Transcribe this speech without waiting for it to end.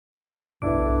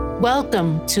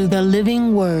Welcome to the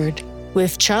Living Word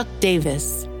with Chuck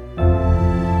Davis.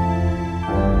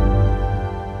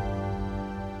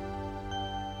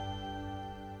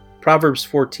 Proverbs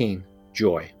 14,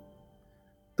 Joy.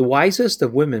 The wisest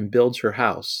of women builds her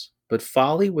house, but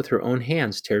folly with her own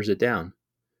hands tears it down.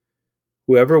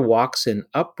 Whoever walks in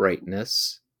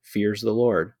uprightness fears the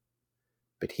Lord,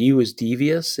 but he who is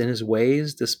devious in his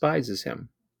ways despises him.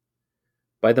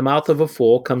 By the mouth of a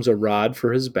fool comes a rod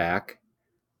for his back,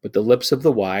 but the lips of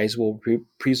the wise will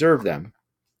preserve them.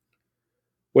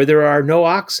 Where there are no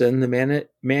oxen, the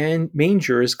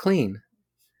manger is clean,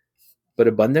 but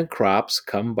abundant crops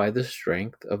come by the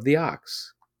strength of the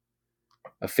ox.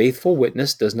 A faithful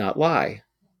witness does not lie,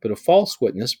 but a false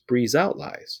witness breathes out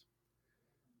lies.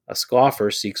 A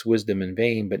scoffer seeks wisdom in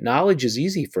vain, but knowledge is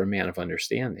easy for a man of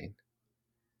understanding.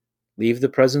 Leave the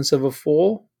presence of a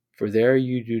fool, for there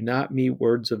you do not meet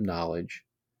words of knowledge.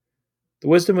 The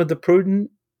wisdom of the prudent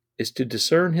is to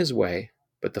discern his way,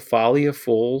 but the folly of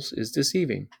fools is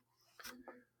deceiving.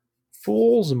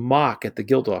 Fools mock at the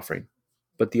guilt offering,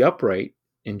 but the upright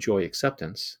enjoy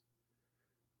acceptance.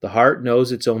 The heart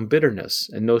knows its own bitterness,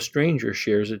 and no stranger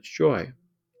shares its joy.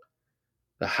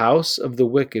 The house of the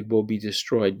wicked will be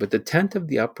destroyed, but the tent of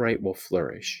the upright will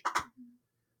flourish.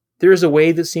 There is a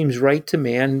way that seems right to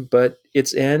man, but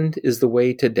its end is the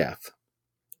way to death.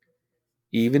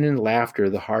 Even in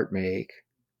laughter the heart may ache.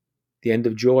 The end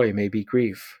of joy may be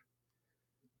grief.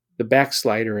 The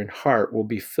backslider in heart will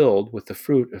be filled with the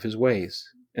fruit of his ways,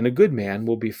 and a good man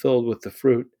will be filled with the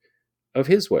fruit of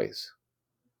his ways.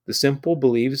 The simple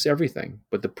believes everything,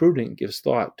 but the prudent gives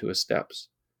thought to his steps.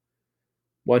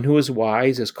 One who is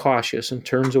wise is cautious and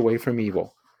turns away from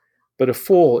evil, but a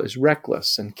fool is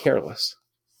reckless and careless.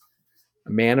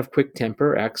 A man of quick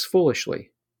temper acts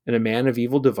foolishly, and a man of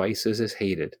evil devices is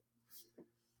hated.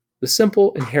 The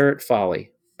simple inherit folly,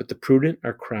 but the prudent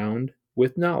are crowned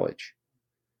with knowledge.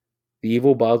 The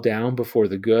evil bow down before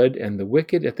the good, and the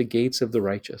wicked at the gates of the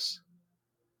righteous.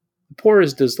 The poor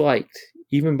is disliked,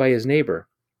 even by his neighbor,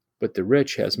 but the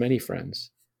rich has many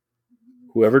friends.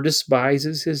 Whoever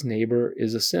despises his neighbor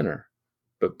is a sinner,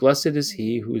 but blessed is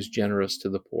he who is generous to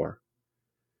the poor.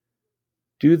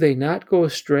 Do they not go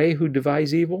astray who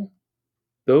devise evil?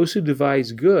 Those who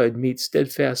devise good meet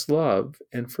steadfast love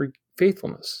and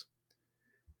faithfulness.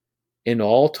 In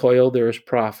all toil there is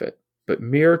profit, but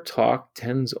mere talk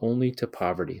tends only to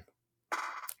poverty.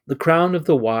 The crown of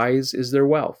the wise is their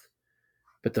wealth,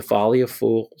 but the folly of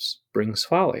fools brings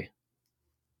folly.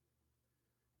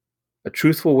 A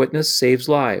truthful witness saves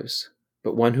lives,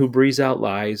 but one who breathes out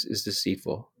lies is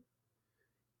deceitful.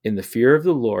 In the fear of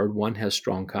the Lord one has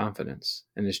strong confidence,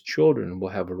 and his children will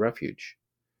have a refuge.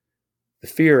 The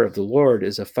fear of the Lord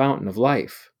is a fountain of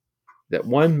life, that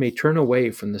one may turn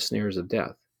away from the snares of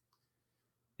death.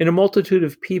 In a multitude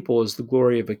of people is the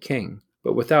glory of a king,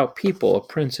 but without people a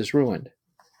prince is ruined.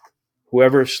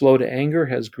 Whoever is slow to anger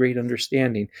has great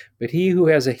understanding, but he who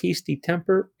has a hasty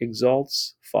temper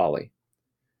exalts folly.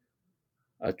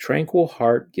 A tranquil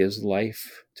heart gives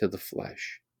life to the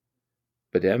flesh,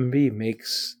 but envy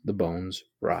makes the bones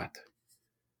rot.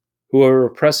 Whoever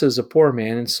oppresses a poor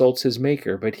man insults his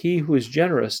maker, but he who is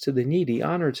generous to the needy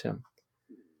honors him.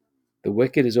 The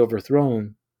wicked is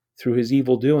overthrown through his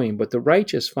evil doing, but the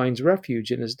righteous finds refuge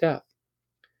in his death.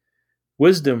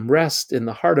 Wisdom rests in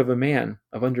the heart of a man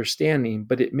of understanding,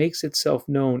 but it makes itself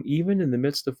known even in the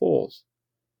midst of fools.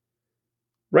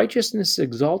 Righteousness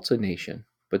exalts a nation,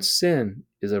 but sin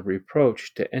is a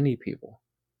reproach to any people.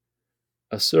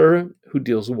 A servant who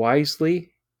deals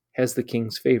wisely has the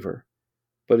king's favor,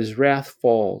 but his wrath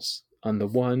falls on the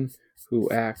one who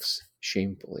acts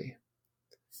shamefully.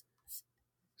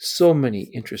 So many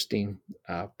interesting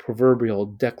proverbial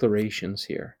declarations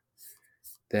here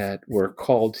that we're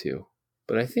called to,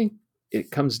 but I think it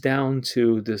comes down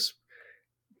to this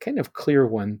kind of clear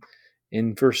one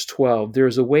in verse 12. There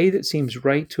is a way that seems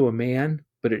right to a man,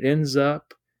 but it ends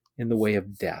up in the way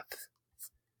of death.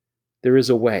 There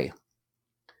is a way.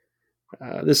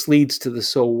 This leads to the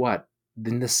so what?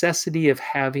 The necessity of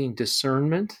having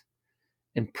discernment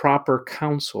and proper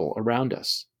counsel around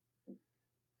us.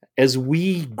 As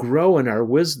we grow in our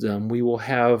wisdom, we will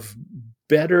have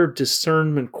better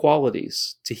discernment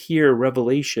qualities to hear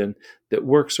revelation that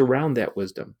works around that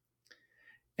wisdom.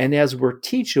 And as we're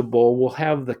teachable, we'll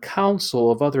have the counsel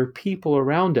of other people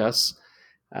around us,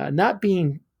 not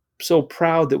being so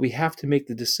proud that we have to make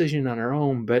the decision on our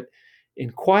own, but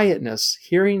in quietness,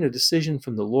 hearing a decision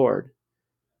from the Lord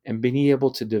and being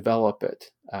able to develop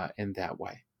it in that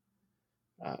way.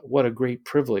 What a great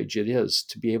privilege it is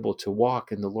to be able to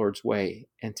walk in the Lord's way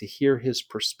and to hear his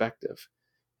perspective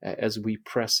as we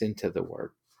press into the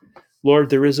Word. Lord,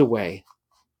 there is a way,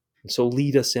 and so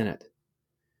lead us in it.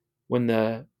 When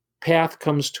the path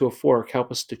comes to a fork,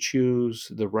 help us to choose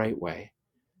the right way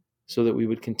so that we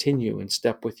would continue in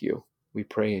step with you. We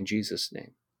pray in Jesus'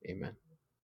 name. Amen.